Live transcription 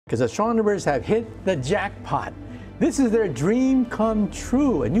because astronomers have hit the jackpot. This is their dream come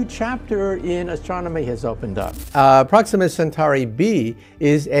true. A new chapter in astronomy has opened up. Proxima Centauri b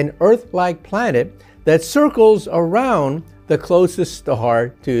is an Earth-like planet that circles around the closest star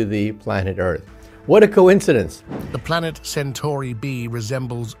to the planet Earth. What a coincidence. The planet Centauri b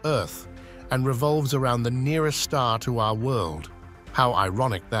resembles Earth and revolves around the nearest star to our world. How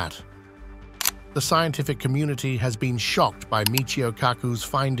ironic that. The scientific community has been shocked by Michio Kaku's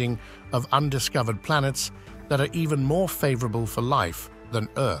finding of undiscovered planets that are even more favorable for life than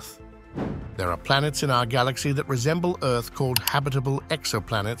Earth. There are planets in our galaxy that resemble Earth called habitable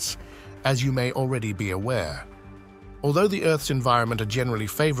exoplanets, as you may already be aware. Although the Earth's environment are generally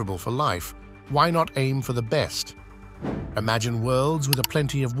favorable for life, why not aim for the best? Imagine worlds with a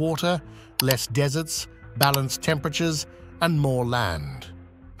plenty of water, less deserts, balanced temperatures, and more land.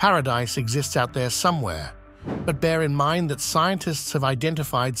 Paradise exists out there somewhere, but bear in mind that scientists have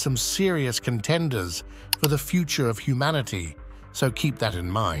identified some serious contenders for the future of humanity, so keep that in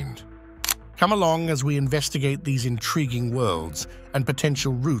mind. Come along as we investigate these intriguing worlds and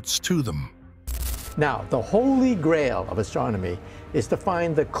potential routes to them. Now, the holy grail of astronomy is to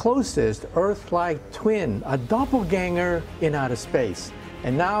find the closest Earth-like twin, a doppelganger in outer space.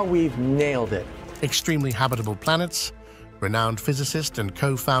 And now we've nailed it. Extremely habitable planets. Renowned physicist and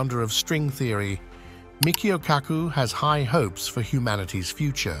co-founder of string theory, Michio Kaku has high hopes for humanity's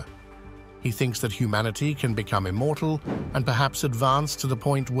future. He thinks that humanity can become immortal and perhaps advance to the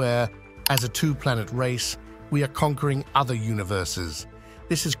point where, as a two-planet race, we are conquering other universes.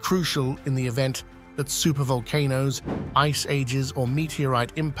 This is crucial in the event that supervolcanoes, ice ages, or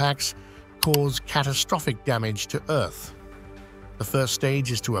meteorite impacts cause catastrophic damage to Earth. The first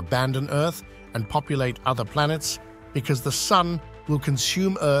stage is to abandon Earth and populate other planets, because the Sun will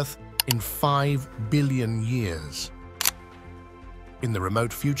consume Earth in 5 billion years. In the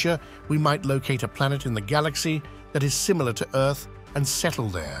remote future, we might locate a planet in the galaxy that is similar to Earth and settle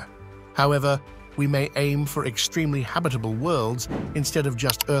there. However, we may aim for extremely habitable worlds instead of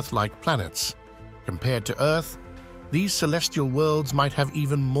just Earth-like planets. Compared to Earth, these celestial worlds might have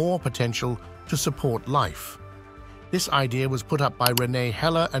even more potential to support life. This idea was put up by Renée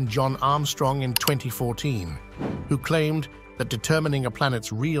Heller and John Armstrong in 2014, who claimed that determining a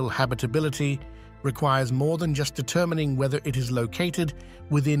planet's real habitability requires more than just determining whether it is located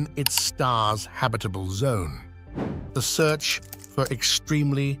within its star's habitable zone. The search for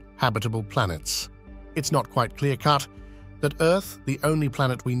extremely habitable planets. It's not quite clear-cut that Earth, the only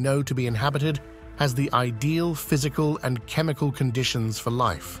planet we know to be inhabited, has the ideal physical and chemical conditions for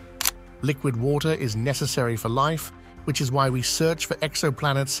life. Liquid water is necessary for life, which is why we search for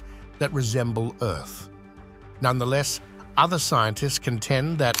exoplanets that resemble Earth. Nonetheless, other scientists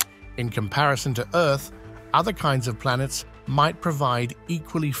contend that, in comparison to Earth, other kinds of planets might provide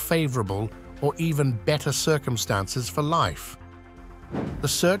equally favorable or even better circumstances for life. The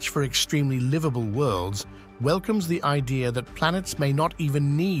search for extremely livable worlds welcomes the idea that planets may not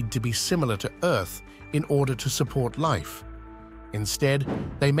even need to be similar to Earth in order to support life. Instead,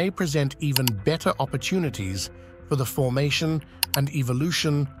 they may present even better opportunities for the formation and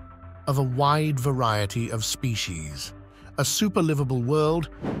evolution of a wide variety of species. A super-livable world,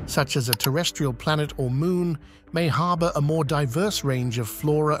 such as a terrestrial planet or moon, may harbor a more diverse range of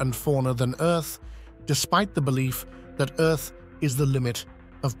flora and fauna than Earth, despite the belief that Earth is the limit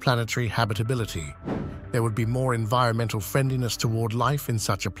of planetary habitability. There would be more environmental friendliness toward life in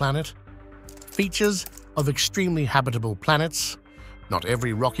such a planet. Features of extremely habitable planets. Not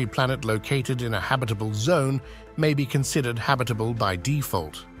every rocky planet located in a habitable zone may be considered habitable by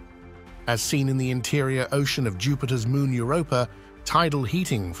default. As seen in the interior ocean of Jupiter's moon Europa, tidal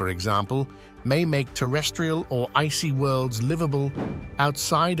heating, for example, may make terrestrial or icy worlds livable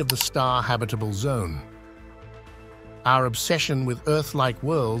outside of the star habitable zone. Our obsession with Earth-like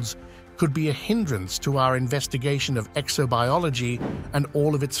worlds could be a hindrance to our investigation of exobiology and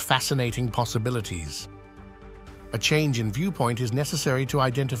all of its fascinating possibilities. A change in viewpoint is necessary to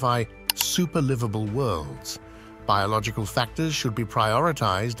identify super-livable worlds. Biological factors should be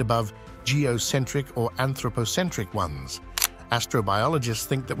prioritized above geocentric or anthropocentric ones. Astrobiologists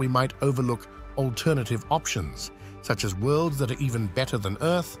think that we might overlook alternative options, such as worlds that are even better than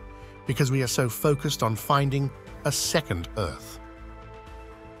Earth, because we are so focused on finding a second Earth.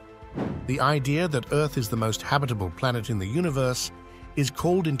 The idea that Earth is the most habitable planet in the universe is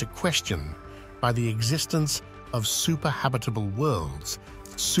called into question by the existence of superhabitable worlds,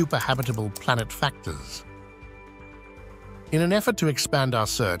 superhabitable planet factors. In an effort to expand our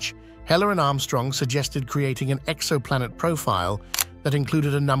search, Heller and Armstrong suggested creating an exoplanet profile that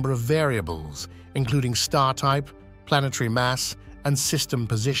included a number of variables, including star type, planetary mass, and system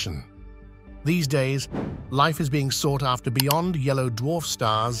position. These days, life is being sought after beyond yellow dwarf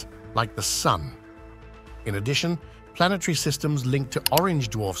stars like the Sun. In addition, planetary systems linked to orange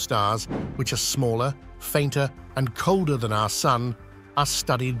dwarf stars, which are smaller, fainter, and colder than our Sun, are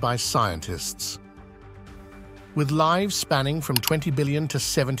studied by scientists. With lives spanning from 20 billion to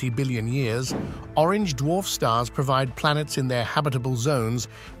 70 billion years, orange dwarf stars provide planets in their habitable zones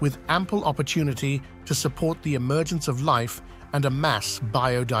with ample opportunity to support the emergence of life and amass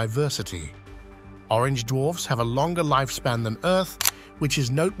biodiversity. Orange dwarfs have a longer lifespan than Earth, which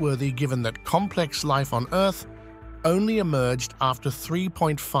is noteworthy given that complex life on Earth only emerged after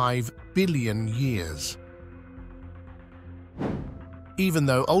 3.5 billion years. Even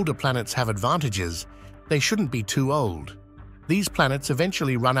though older planets have advantages, they shouldn't be too old. These planets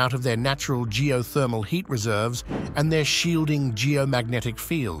eventually run out of their natural geothermal heat reserves and their shielding geomagnetic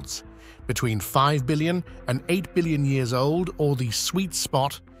fields. Between 5 billion and 8 billion years old, or the sweet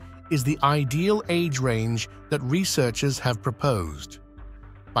spot, is the ideal age range that researchers have proposed.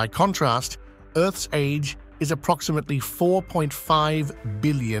 By contrast, Earth's age is approximately 4.5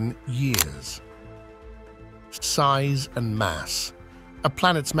 billion years. Size and mass. A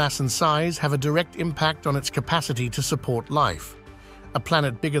planet's mass and size have a direct impact on its capacity to support life. A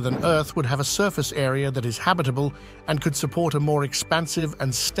planet bigger than Earth would have a surface area that is habitable and could support a more expansive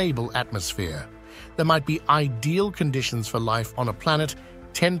and stable atmosphere. There might be ideal conditions for life on a planet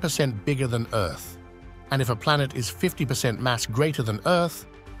 10% bigger than Earth. And if a planet is 50% mass greater than Earth,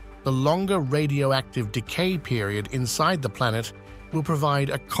 the longer radioactive decay period inside the planet will provide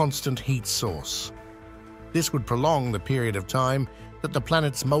a constant heat source. This would prolong the period of time that the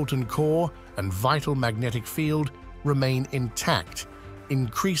planet's molten core and vital magnetic field remain intact,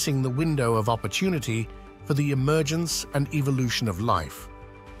 increasing the window of opportunity for the emergence and evolution of life.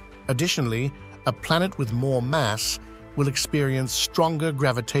 Additionally, a planet with more mass will experience stronger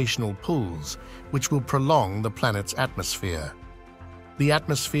gravitational pulls, which will prolong the planet's atmosphere. The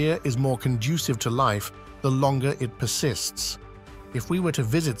atmosphere is more conducive to life the longer it persists. If we were to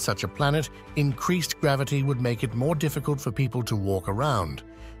visit such a planet, increased gravity would make it more difficult for people to walk around.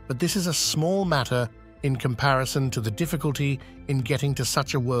 But this is a small matter in comparison to the difficulty in getting to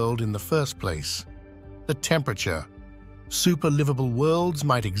such a world in the first place. The temperature. Super livable worlds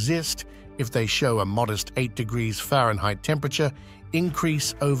might exist if they show a modest 8 degrees Fahrenheit temperature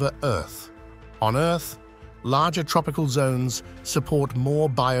increase over Earth. On Earth, larger tropical zones support more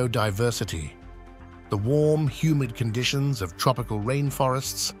biodiversity. The warm, humid conditions of tropical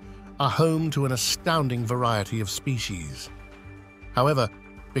rainforests are home to an astounding variety of species. However,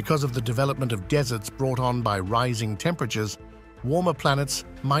 because of the development of deserts brought on by rising temperatures, warmer planets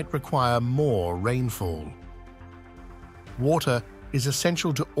might require more rainfall. Water is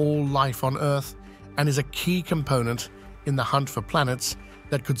essential to all life on Earth and is a key component in the hunt for planets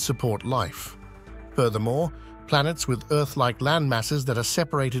that could support life. Furthermore, planets with Earth-like landmasses that are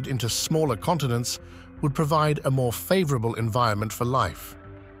separated into smaller continents would provide a more favorable environment for life.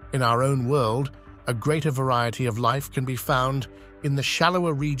 In our own world, a greater variety of life can be found in the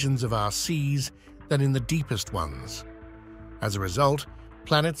shallower regions of our seas than in the deepest ones. As a result,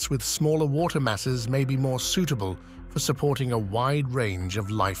 planets with smaller water masses may be more suitable for supporting a wide range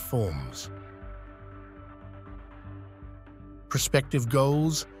of life forms. Prospective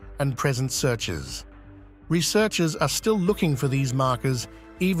goals and present searches. Researchers are still looking for these markers,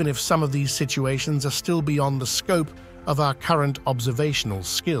 even if some of these situations are still beyond the scope of our current observational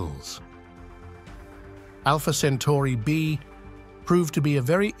skills. Alpha Centauri b proved to be a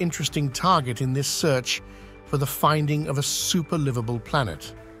very interesting target in this search for the finding of a super-livable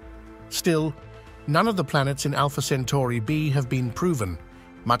planet. Still, none of the planets in Alpha Centauri b have been proven,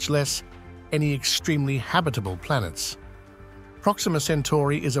 much less any extremely habitable planets. Proxima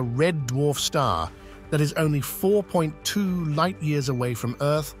Centauri is a red dwarf star that is only 4.2 light-years away from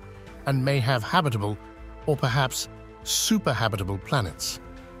Earth and may have habitable, or perhaps super-habitable planets.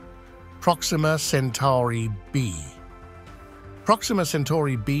 Proxima Centauri b. Proxima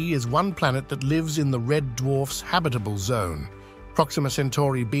Centauri b is one planet that lives in the red dwarf's habitable zone. Proxima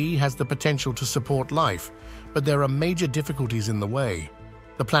Centauri b has the potential to support life, but there are major difficulties in the way.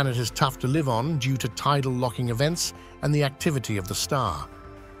 The planet is tough to live on due to tidal locking events and the activity of the star.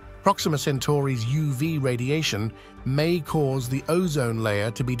 Proxima Centauri's UV radiation may cause the ozone layer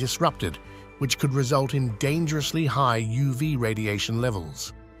to be disrupted, which could result in dangerously high UV radiation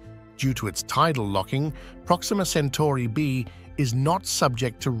levels. Due to its tidal locking, Proxima Centauri b is not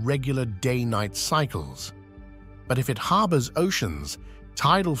subject to regular day-night cycles. But if it harbors oceans,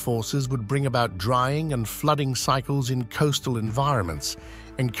 tidal forces would bring about drying and flooding cycles in coastal environments,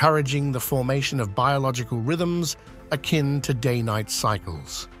 encouraging the formation of biological rhythms akin to day-night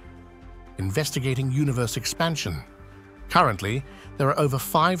cycles. Investigating universe expansion. Currently, there are over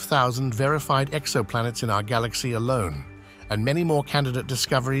 5,000 verified exoplanets in our galaxy alone, and many more candidate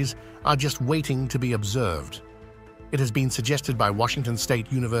discoveries are just waiting to be observed. It has been suggested by Washington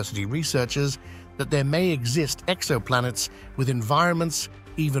State University researchers that there may exist exoplanets with environments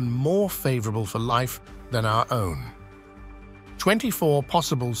even more favorable for life than our own. 24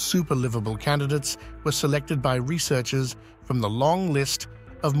 possible super-livable candidates were selected by researchers from the long list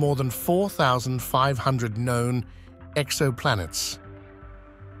of more than 4,500 known exoplanets.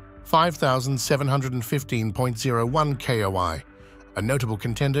 5,715.01 KOI. A notable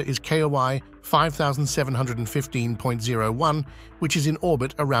contender is KOI 5,715.01, which is in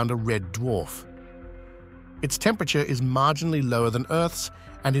orbit around a red dwarf. Its temperature is marginally lower than Earth's,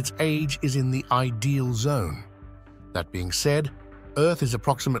 and its age is in the ideal zone. That being said, Earth is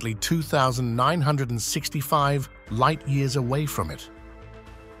approximately 2,965 light-years away from it.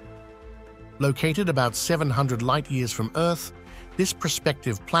 Located about 700 light-years from Earth, this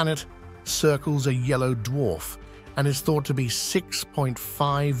prospective planet circles a yellow dwarf and is thought to be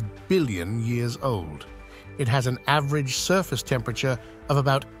 6.5 billion years old. It has an average surface temperature of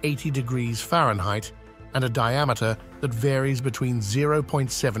about 80 degrees Fahrenheit and a diameter that varies between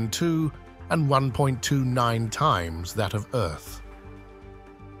 0.72 and 1.29 times that of Earth.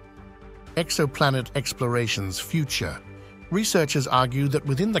 Exoplanet exploration's future. Researchers argue that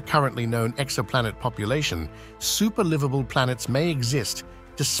within the currently known exoplanet population, super-livable planets may exist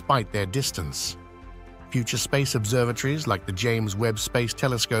despite their distance. Future space observatories like the James Webb Space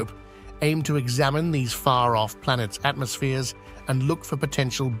Telescope aim to examine these far-off planets' atmospheres and look for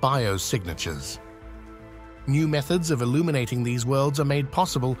potential biosignatures. New methods of illuminating these worlds are made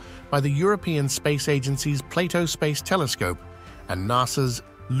possible by the European Space Agency's Plato Space Telescope and NASA's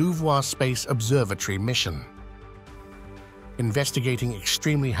Louvois Space Observatory mission. Investigating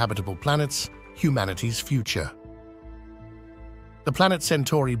extremely habitable planets, humanity's future. The planet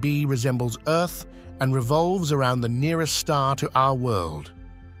Centauri b resembles Earth and revolves around the nearest star to our world.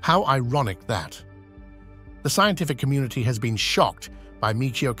 How ironic that! The scientific community has been shocked by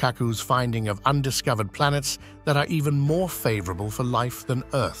Michio Kaku's finding of undiscovered planets that are even more favorable for life than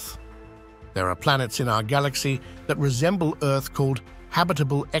Earth. There are planets in our galaxy that resemble Earth called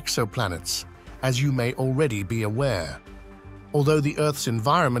habitable exoplanets, as you may already be aware. Although the Earth's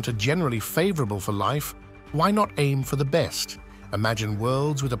environment are generally favorable for life, why not aim for the best? Imagine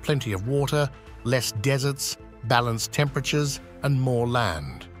worlds with plenty of water, less deserts, balanced temperatures, and more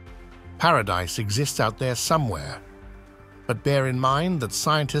land. Paradise exists out there somewhere. But bear in mind that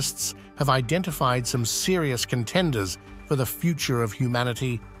scientists have identified some serious contenders for the future of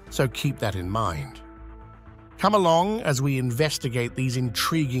humanity, so keep that in mind. Come along as we investigate these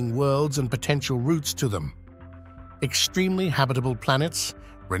intriguing worlds and potential routes to them. Extremely habitable planets,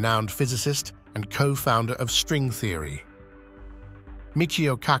 renowned physicist and co-founder of string theory.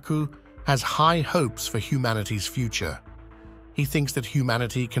 Michio Kaku has high hopes for humanity's future. He thinks that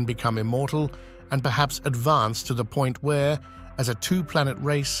humanity can become immortal and perhaps advance to the point where, as a two-planet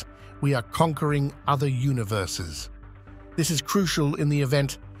race, we are conquering other universes. This is crucial in the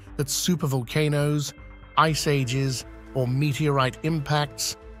event that supervolcanoes, ice ages, or meteorite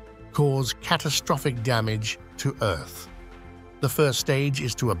impacts cause catastrophic damage to Earth. The first stage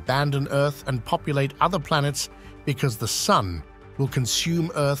is to abandon Earth and populate other planets because the Sun will consume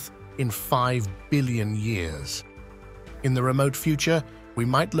Earth in 5 billion years. In the remote future, we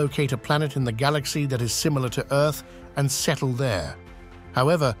might locate a planet in the galaxy that is similar to Earth and settle there.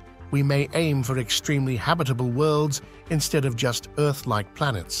 However, we may aim for extremely habitable worlds instead of just Earth-like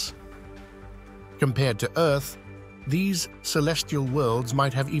planets. Compared to Earth, these celestial worlds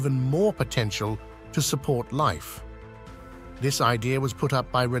might have even more potential to support life. This idea was put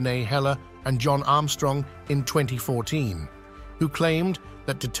up by Renee Heller and John Armstrong in 2014, who claimed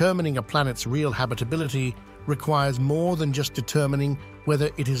that determining a planet's real habitability requires more than just determining whether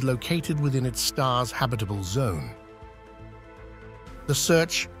it is located within its star's habitable zone. The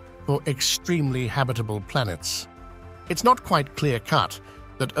search for extremely habitable planets. It's not quite clear-cut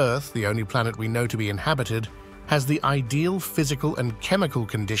that Earth, the only planet we know to be inhabited, has the ideal physical and chemical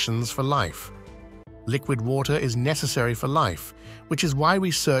conditions for life. Liquid water is necessary for life, which is why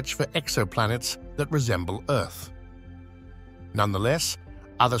we search for exoplanets that resemble Earth. Nonetheless,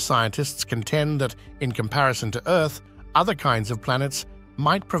 other scientists contend that, in comparison to Earth, other kinds of planets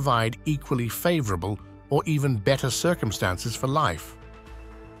might provide equally favorable or even better circumstances for life.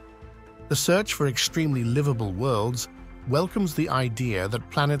 The search for extremely livable worlds welcomes the idea that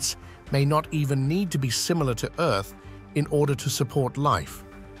planets may not even need to be similar to Earth in order to support life.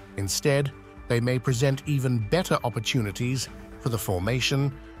 Instead, they may present even better opportunities for the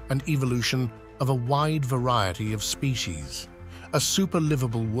formation and evolution of a wide variety of species. A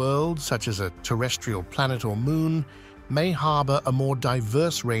super-livable world, such as a terrestrial planet or moon, may harbor a more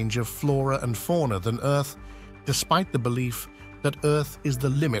diverse range of flora and fauna than Earth, despite the belief that Earth is the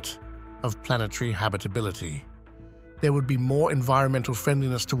limit of planetary habitability. There would be more environmental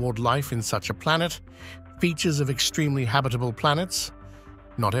friendliness toward life in such a planet. Features of extremely habitable planets.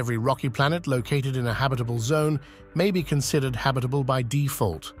 Not every rocky planet located in a habitable zone may be considered habitable by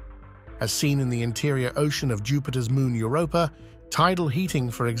default. As seen in the interior ocean of Jupiter's moon Europa, tidal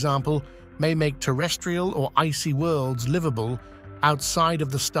heating, for example, may make terrestrial or icy worlds livable outside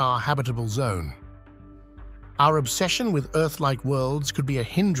of the star habitable zone. Our obsession with Earth-like worlds could be a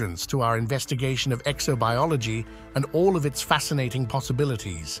hindrance to our investigation of exobiology and all of its fascinating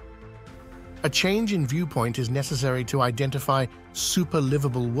possibilities. A change in viewpoint is necessary to identify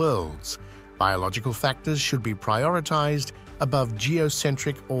super-livable worlds. Biological factors should be prioritized above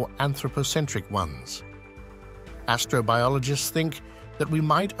geocentric or anthropocentric ones. Astrobiologists think that we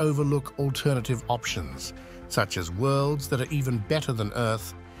might overlook alternative options, such as worlds that are even better than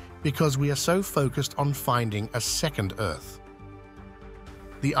Earth, because we are so focused on finding a second Earth.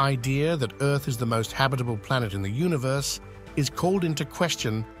 The idea that Earth is the most habitable planet in the universe is called into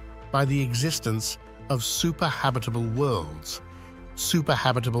question by the existence of super-habitable worlds,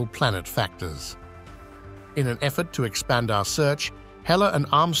 super-habitable planet factors. In an effort to expand our search, Heller and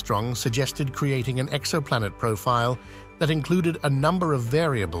Armstrong suggested creating an exoplanet profile that included a number of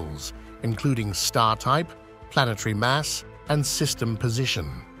variables, including star type, planetary mass, and system position.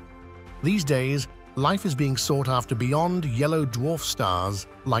 These days, life is being sought after beyond yellow dwarf stars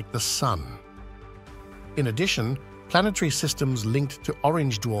like the Sun. In addition, planetary systems linked to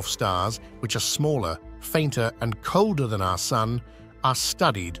orange dwarf stars, which are smaller, fainter, and colder than our Sun, are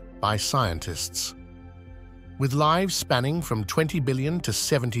studied by scientists. With lives spanning from 20 billion to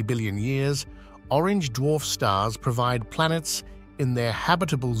 70 billion years, orange dwarf stars provide planets in their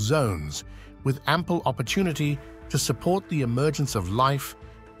habitable zones with ample opportunity to support the emergence of life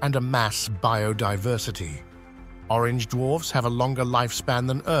and a mass biodiversity. Orange dwarfs have a longer lifespan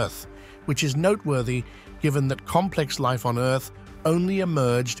than Earth, which is noteworthy given that complex life on Earth only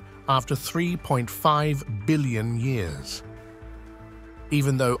emerged after 3.5 billion years.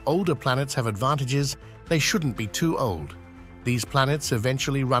 Even though older planets have advantages, they shouldn't be too old. These planets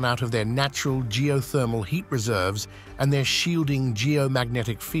eventually run out of their natural geothermal heat reserves and their shielding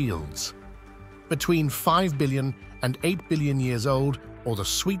geomagnetic fields. Between 5 billion and 8 billion years old, or the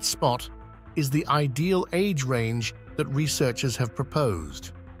sweet spot, is the ideal age range that researchers have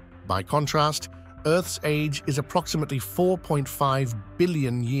proposed. By contrast, Earth's age is approximately 4.5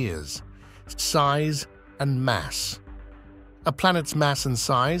 billion years. Size and mass. A planet's mass and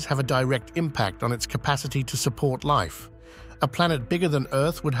size have a direct impact on its capacity to support life. A planet bigger than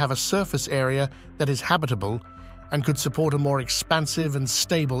Earth would have a surface area that is habitable and could support a more expansive and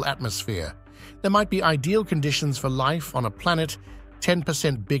stable atmosphere. There might be ideal conditions for life on a planet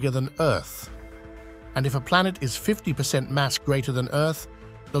 10% bigger than Earth. And if a planet is 50% mass greater than Earth,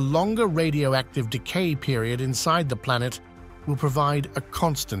 the longer radioactive decay period inside the planet will provide a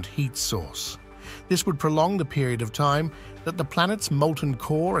constant heat source. This would prolong the period of time that the planet's molten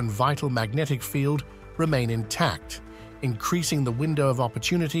core and vital magnetic field remain intact, increasing the window of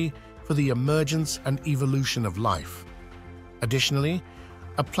opportunity for the emergence and evolution of life. Additionally,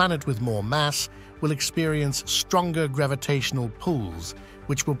 a planet with more mass will experience stronger gravitational pulls,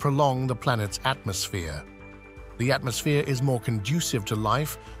 which will prolong the planet's atmosphere. The atmosphere is more conducive to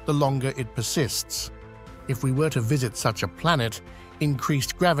life the longer it persists. If we were to visit such a planet,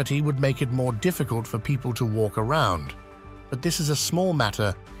 increased gravity would make it more difficult for people to walk around. But this is a small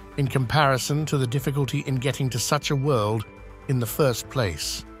matter in comparison to the difficulty in getting to such a world in the first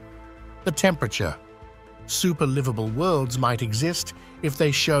place. The temperature. Super-livable worlds might exist if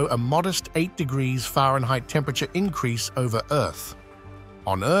they show a modest 8 degrees Fahrenheit temperature increase over Earth.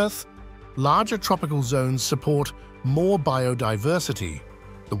 On Earth, larger tropical zones support more biodiversity.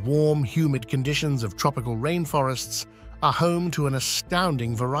 The warm, humid conditions of tropical rainforests are home to an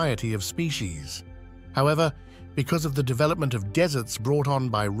astounding variety of species. However, because of the development of deserts brought on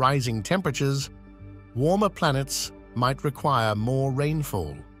by rising temperatures, warmer planets might require more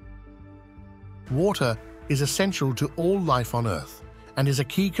rainfall. Water is essential to all life on Earth and is a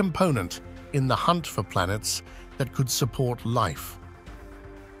key component in the hunt for planets that could support life.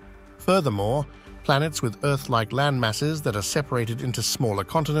 Furthermore, planets with Earth-like landmasses that are separated into smaller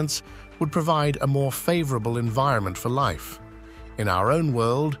continents would provide a more favorable environment for life. In our own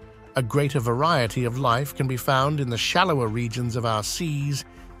world, a greater variety of life can be found in the shallower regions of our seas,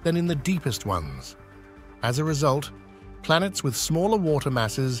 than in the deepest ones. As a result, planets with smaller water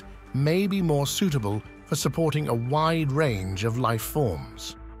masses may be more suitable for supporting a wide range of life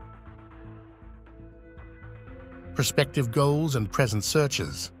forms. Prospective goals and present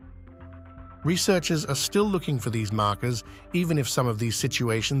searches. Researchers are still looking for these markers, even if some of these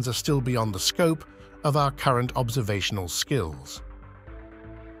situations are still beyond the scope of our current observational skills.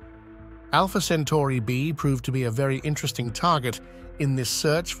 Alpha Centauri b proved to be a very interesting target in this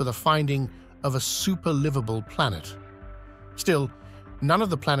search for the finding of a super-livable planet. Still, none of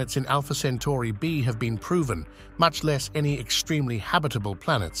the planets in Alpha Centauri b have been proven, much less any extremely habitable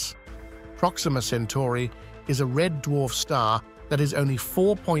planets. Proxima Centauri is a red dwarf star that is only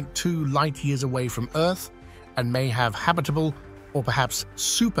 4.2 light-years away from Earth and may have habitable or perhaps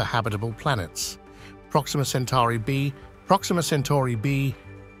super-habitable planets. Proxima Centauri b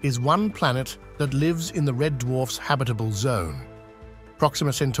is one planet that lives in the red dwarf's habitable zone.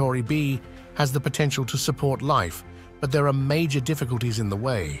 Proxima Centauri b has the potential to support life, but there are major difficulties in the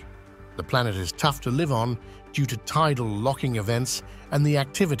way. The planet is tough to live on due to tidal locking events and the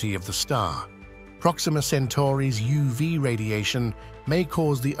activity of the star. Proxima Centauri's UV radiation may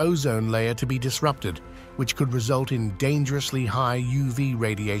cause the ozone layer to be disrupted, which could result in dangerously high UV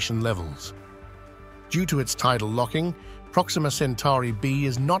radiation levels. Due to its tidal locking, Proxima Centauri b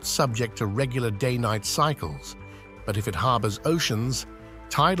is not subject to regular day-night cycles, but if it harbors oceans,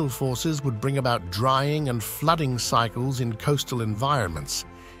 tidal forces would bring about drying and flooding cycles in coastal environments,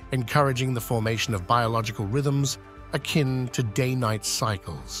 encouraging the formation of biological rhythms akin to day-night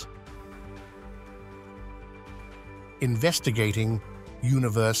cycles. Investigating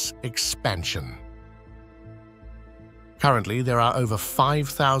universe expansion. Currently, there are over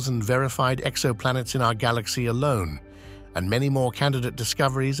 5,000 verified exoplanets in our galaxy alone, and many more candidate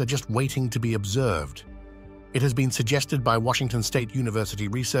discoveries are just waiting to be observed. It has been suggested by Washington State University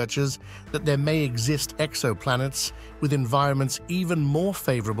researchers that there may exist exoplanets with environments even more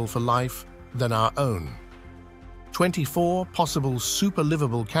favorable for life than our own. 24 possible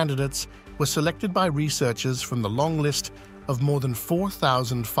super-livable candidates were selected by researchers from the long list of more than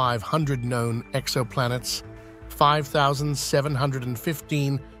 4,500 known exoplanets,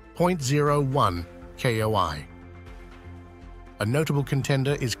 5,715.01 KOI. A notable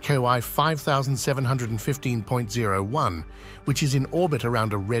contender is KOI 5,715.01, which is in orbit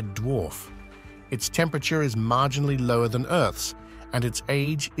around a red dwarf. Its temperature is marginally lower than Earth's, and its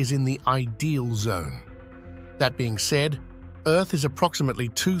age is in the ideal zone. That being said, Earth is approximately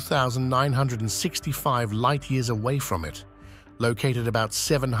 2,965 light-years away from it. Located about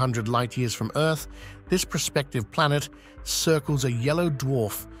 700 light-years from Earth, this prospective planet circles a yellow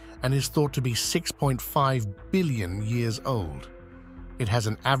dwarf and is thought to be 6.5 billion years old. It has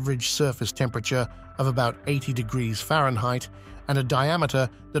an average surface temperature of about 80 degrees Fahrenheit and a diameter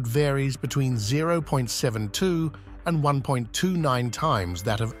that varies between 0.72 and 1.29 times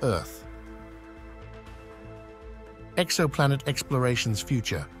that of Earth. Exoplanet exploration's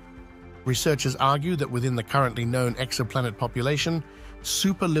future. Researchers argue that within the currently known exoplanet population,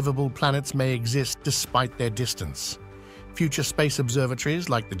 super-livable planets may exist despite their distance. Future space observatories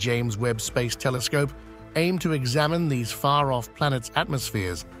like the James Webb Space Telescope aim to examine these far-off planets'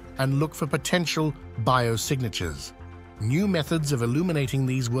 atmospheres and look for potential biosignatures. New methods of illuminating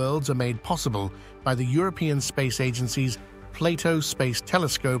these worlds are made possible by the European Space Agency's Plato Space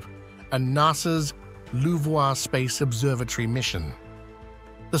Telescope and NASA's Louvois Space Observatory mission.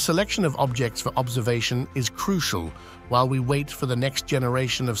 The selection of objects for observation is crucial while we wait for the next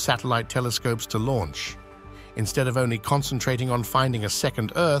generation of satellite telescopes to launch. Instead of only concentrating on finding a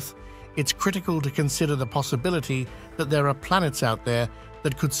second Earth, it's critical to consider the possibility that there are planets out there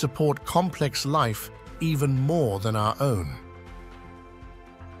that could support complex life even more than our own.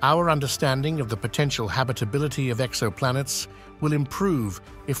 Our understanding of the potential habitability of exoplanets will improve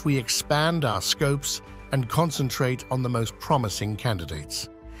if we expand our scopes and concentrate on the most promising candidates.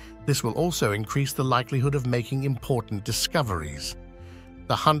 This will also increase the likelihood of making important discoveries.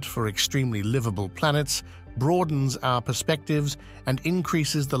 The hunt for extremely livable planets broadens our perspectives and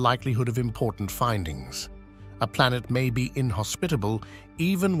increases the likelihood of important findings. A planet may be inhospitable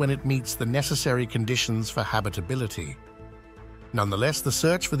even when it meets the necessary conditions for habitability. Nonetheless, the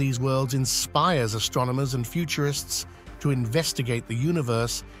search for these worlds inspires astronomers and futurists to investigate the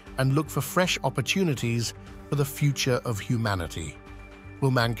universe and look for fresh opportunities for the future of humanity.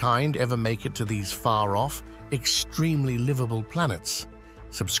 Will mankind ever make it to these far-off, extremely livable planets?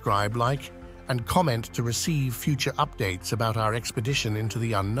 Subscribe, like, and comment to receive future updates about our expedition into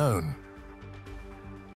the unknown.